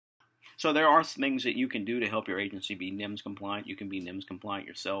So there are things that you can do to help your agency be NIMS compliant. You can be NIMS compliant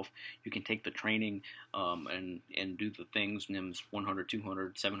yourself. You can take the training and do the things NIMS 100,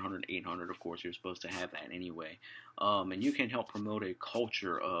 200, 700, 800. Of course, you're supposed to have that anyway. And you can help promote a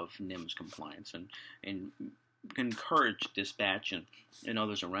culture of NIMS compliance and encourage dispatch and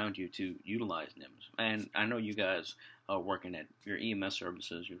others around you to utilize NIMS. And I know you guys working at your EMS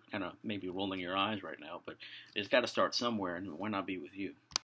services, you're kind of maybe rolling your eyes right now, but it's got to start somewhere, and why not be with you?